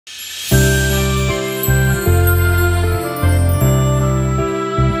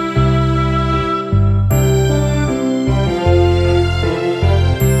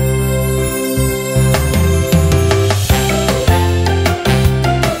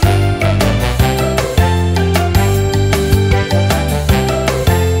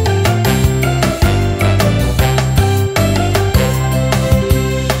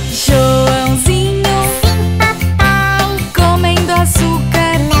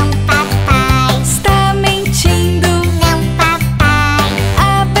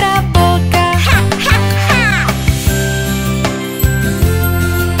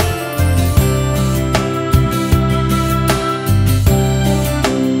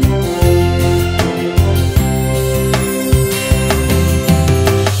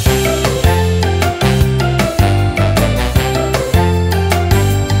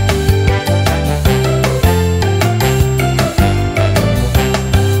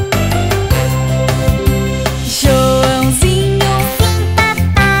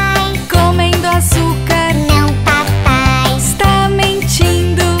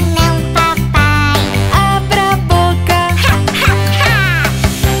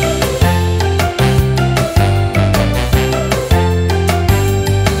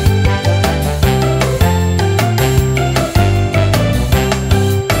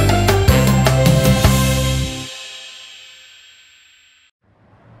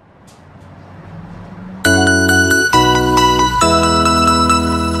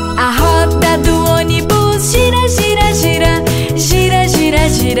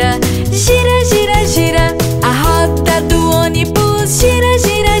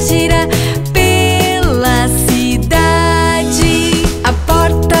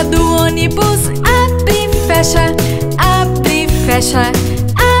fecha,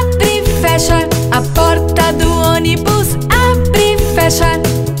 abre e fecha. A porta do ônibus abre e fecha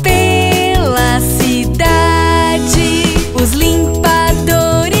pela cidade. Os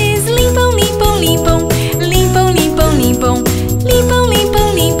limpadores limpam, limpam, limpam, limpam, limpam, limpam, limpam,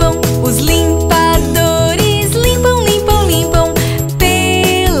 limpam, limpam. Os limpadores limpam, limpam, limpam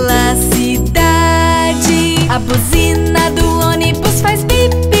pela cidade. A buzina do ônibus faz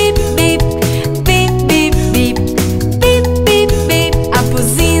bip, bip, bip, bip, bip, bip, bip, bip, bip. A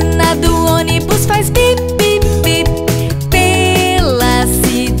buzina do ônibus faz bip, bip, bip pela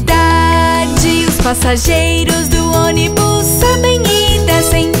cidade. Os passageiros do ônibus sobem e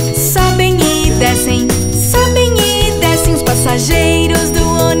descem, sobem e descem, sobem e descem. Os passageiros do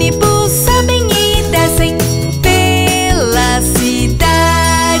ônibus sobem e descem pela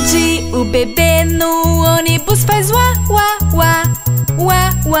cidade. O bebê no ônibus faz uá, uá, uá,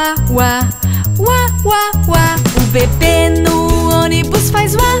 uá, uá, uá, uá, uá, uá. O bebê no ônibus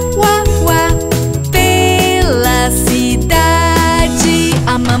faz uá, uá, uá pela cidade.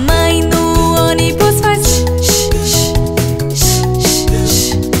 A mamãe no ônibus faz shh, shh, shh, shh,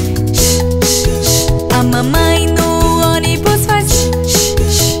 shh, shh, shh. A mamãe no ônibus faz shh, shh,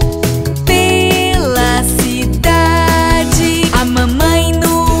 shh pela cidade. A mamãe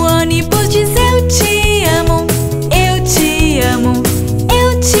no ônibus diz eu te amo, eu te amo,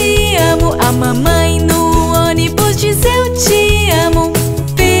 eu te amo. A mamãe no ônibus diz eu te amo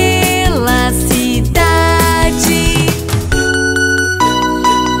pela cidade.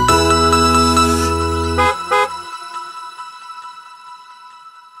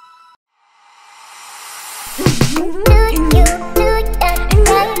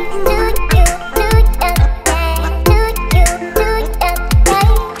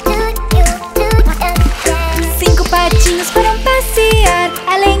 Cinco patinhos foram passear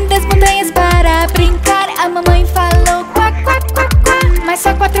além das montanhas para brincar. A mamãe falou quá, quá, quá, quá, mas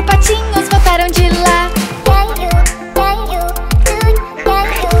só quatro patinhos voltaram de lá.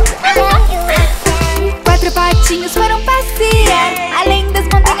 Quatro patinhos foram passear além das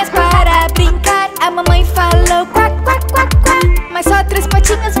montanhas para brincar. A mamãe falou quá, quá, quá, quá, mas só três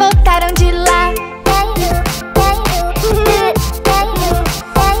patinhos voltaram de lá.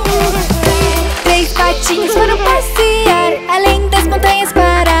 Três patinhos foram passear além das montanhas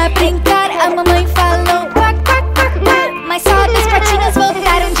para brincar. A mamãe falou quá, quá, quá, quá, mas só dois patinhos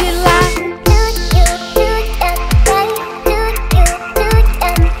voltaram de lá.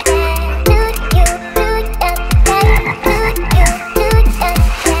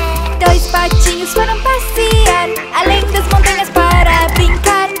 Dois patinhos foram passear além das montanhas para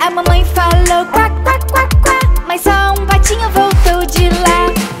brincar. A mamãe falou quá, quá, quá, quá, mas só um patinho voltou de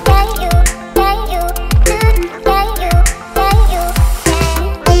lá.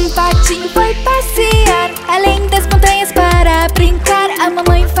 Um patinho foi passear além das montanhas para brincar. A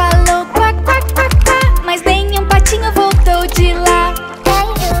mamãe falou quá, quá, quá, quá, mas nenhum patinho voltou de lá.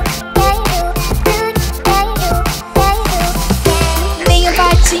 Nenhum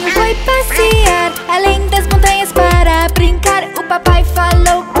patinho foi passear além das montanhas para brincar. O papai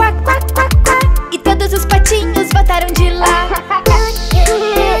falou quá, quá, quá, quá, e todos os patinhos voltaram de lá.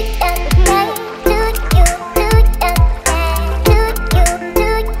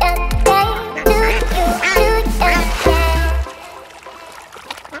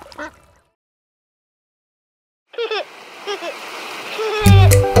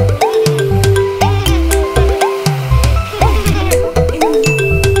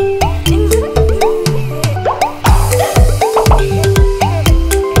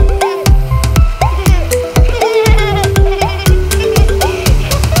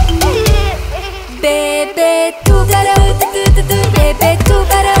 Bebê tubarão, bebê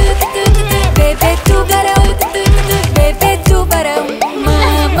tubarão, bebê tubarão, bebê tubarão.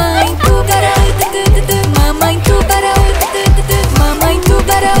 Mamãe tubarão, mamãe tubarão, mamãe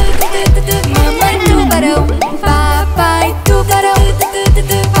tubarão, mamãe tubarão. Papai tubarão,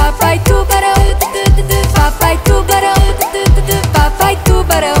 papai tubarão, papai tubarão, papai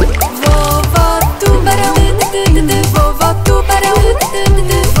tubarão. Vovó tubarão, vovó tubarão,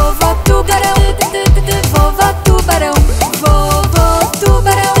 vovó tubarão, vovó tubarão. Vovô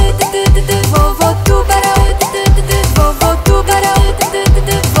tubarão, vovô tubarão, vovô tubarão,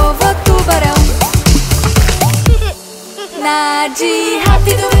 vovô tubarão. Nade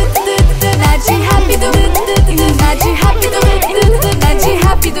rápido, nade rápido, nade rápido, nade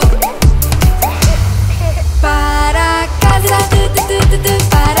rápido. Para casa,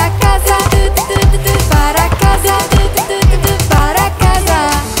 para casa, para casa, para casa.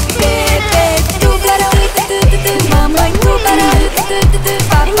 Bebê tubarão, mamãe tubarão,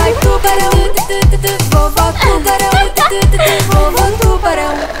 papai tubarão, vovó tubarão, vovô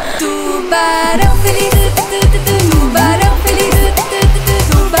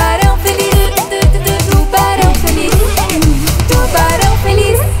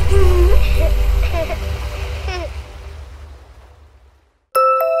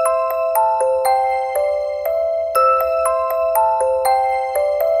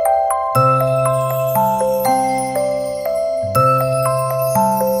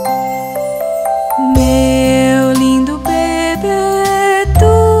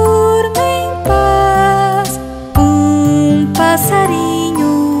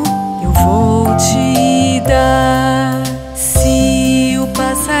te dar. Se o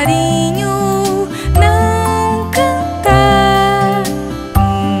passarinho não cantar,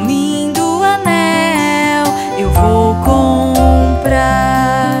 um lindo anel eu vou comprar.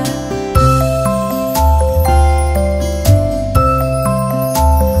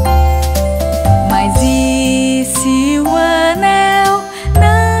 Mas e se o anel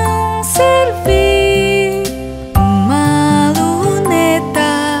não servir? Uma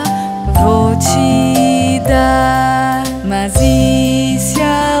luneta vou te dar. Mas e se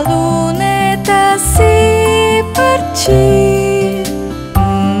a luneta se partir?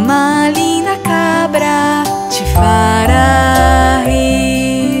 Uma linda cabra te fará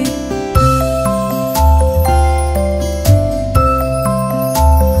rir.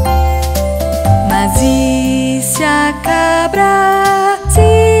 Mas e se a cabra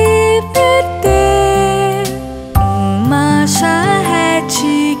se perder? Uma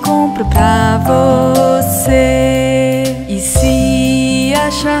charrete compro pra você. E se a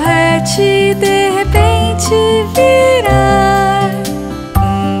charrete de repente virar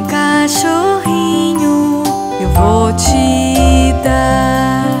um cachorrinho, eu vou te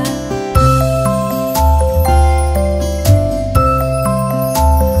dar.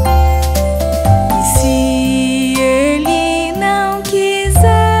 E se ele não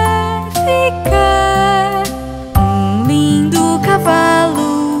quiser ficar, um lindo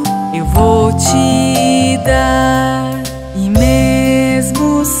cavalo eu vou te dar. E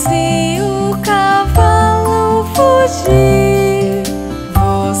mesmo se o cavalo fugir,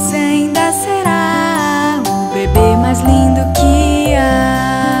 você ainda será o bebê mais lindo que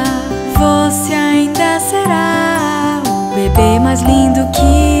há. Você ainda será o bebê mais lindo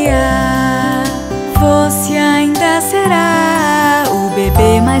que há. Você ainda será o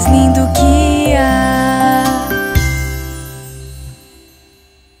bebê mais lindo que há.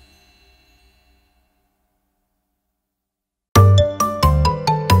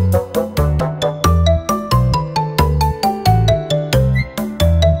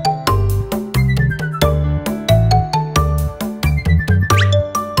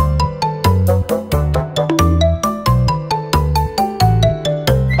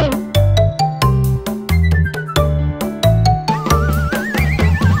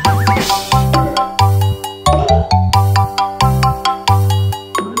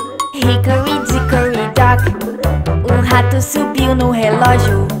 Hickory, Dickory, dock. O rato subiu no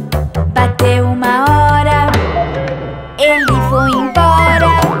relógio. Bateu 1 hora, ele foi embora.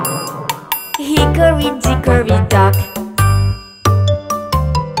 Hickory, Dickory, dock.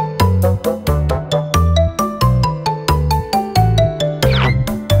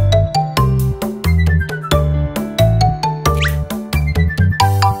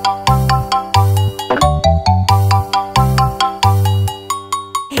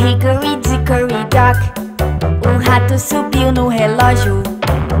 Hickory, Dickory, dock. O rato subiu no relógio.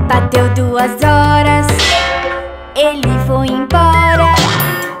 Bateu 2 horas, ele foi embora.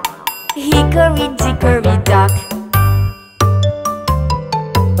 Hickory, Dickory, dock.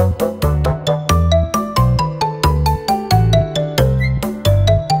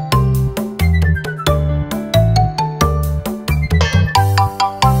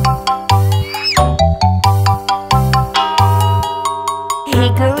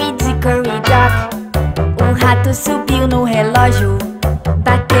 Hickory, Dickory, dock. O rato subiu no relógio.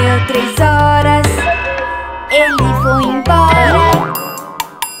 Bateu 3 horas, ele foi embora.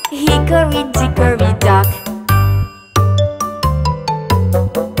 Hickory, Dickory, dock.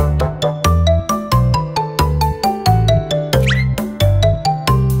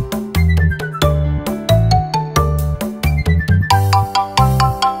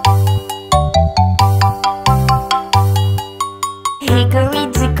 Hickory,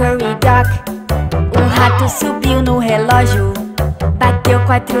 Dickory, dock. O rato subiu no relógio. Bateu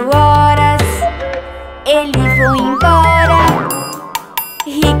 4 horas, ele foi embora.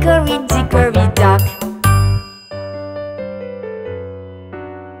 Hickory, Dickory, dock.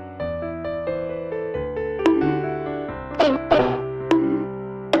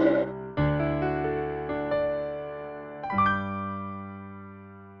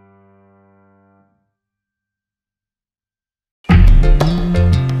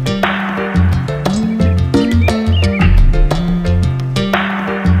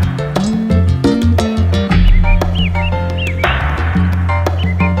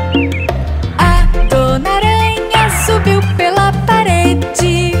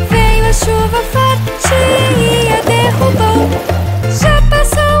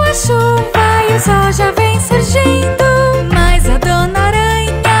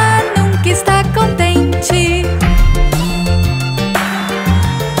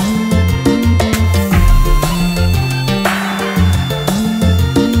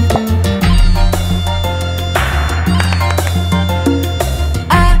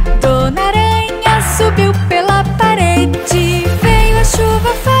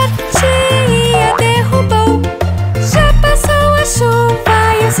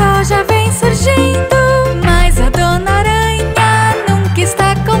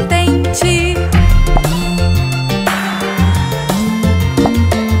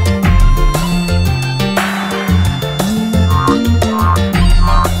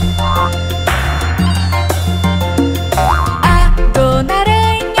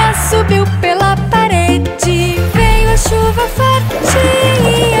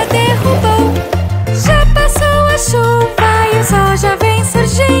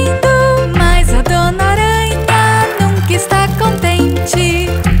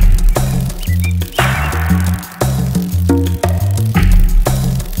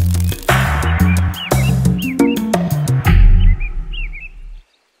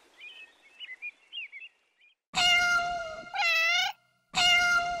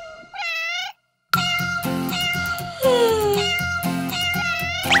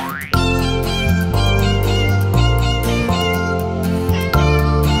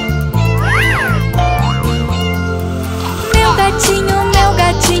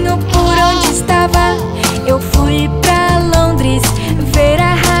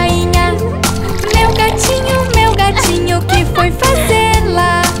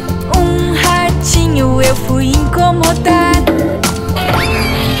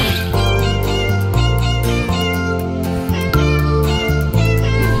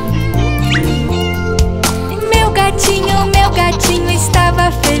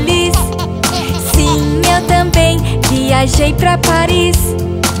 Viajei pra Paris.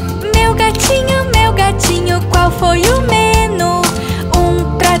 Meu gatinho, qual foi o menu?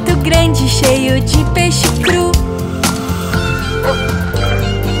 Um prato grande cheio de peixe cru.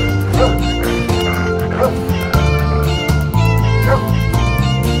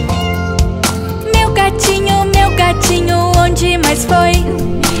 Meu gatinho, onde mais foi?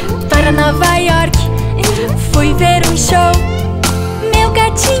 Para Nova York, fui ver um show. Meu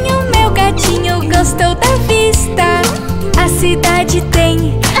gatinho, gostou da vista? A cidade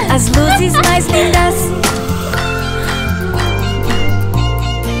tem as luzes mais lindas.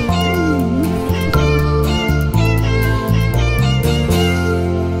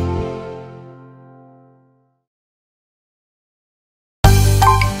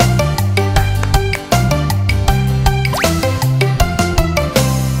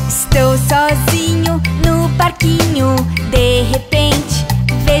 Estou sozinho no parquinho. De repente,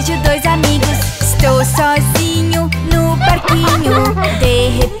 vejo dois amigos. Estou sozinho no parquinho. De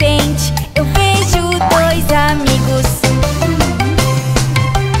repente, eu vejo dois amigos.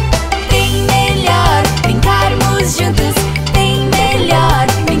 Bem melhor brincarmos juntos. Bem melhor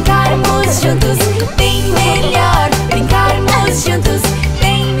brincarmos juntos. Bem melhor brincarmos juntos.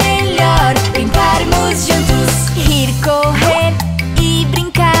 Bem melhor brincarmos juntos. Rir, correr e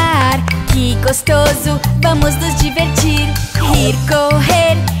brincar, que gostoso, vamos nos divertir. Rir,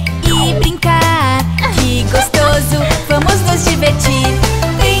 correr e brincar, que gostoso, vamos nos divertir.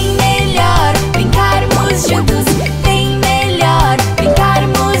 Bem melhor brincarmos juntos. Bem melhor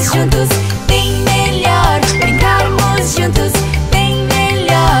brincarmos juntos. Bem melhor brincarmos juntos. Bem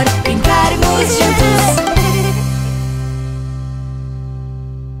melhor brincarmos juntos.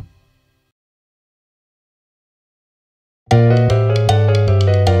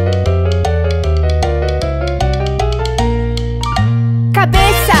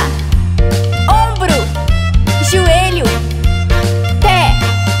 Cabeça, ombro, joelho, pé.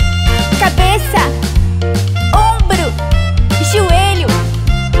 Cabeça, ombro, joelho,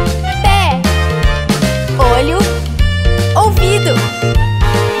 pé. Olho, ouvido,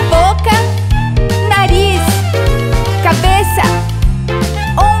 boca, nariz. Cabeça,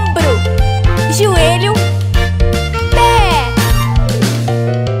 ombro, joelho, pé.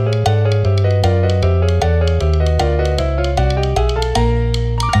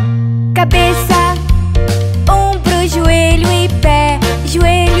 Cabeça, ombro, joelho e pé.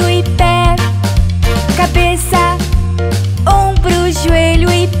 Joelho e pé. Cabeça, ombro,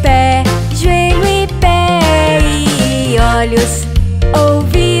 joelho e pé. Joelho e pé. E olhos,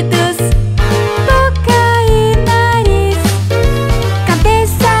 ouvidos, boca e nariz.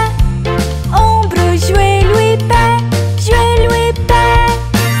 Cabeça, ombro, joelho e pé. Joelho e pé.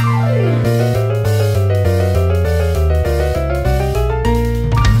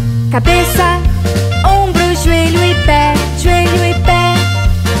 Cabeça, ombro, joelho e pé. Joelho e pé.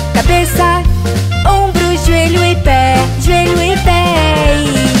 Cabeça, ombro, joelho e pé. Joelho e pé.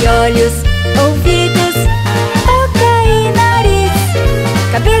 E olhos, ouvidos, boca e nariz.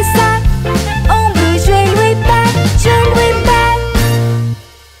 Cabeça, ombro, joelho e pé. Joelho e pé.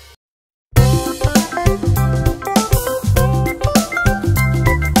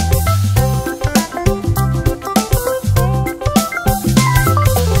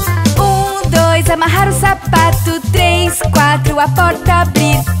 Amarrar o sapato. 3, 4, a porta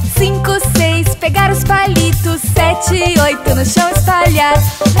abrir. 5, 6, pegar os palitos. 7, 8, no chão espalhar.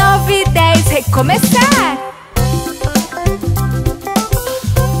 9, 10, recomeçar.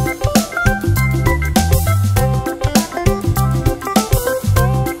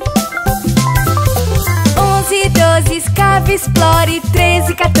 11, 12, escave, explore.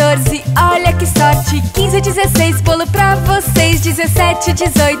 13, 14, olha que sorte. 15, 16, bolo pra vocês. 17,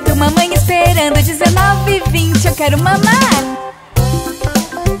 18, mamãe esperando. 19, 20, eu quero mamar.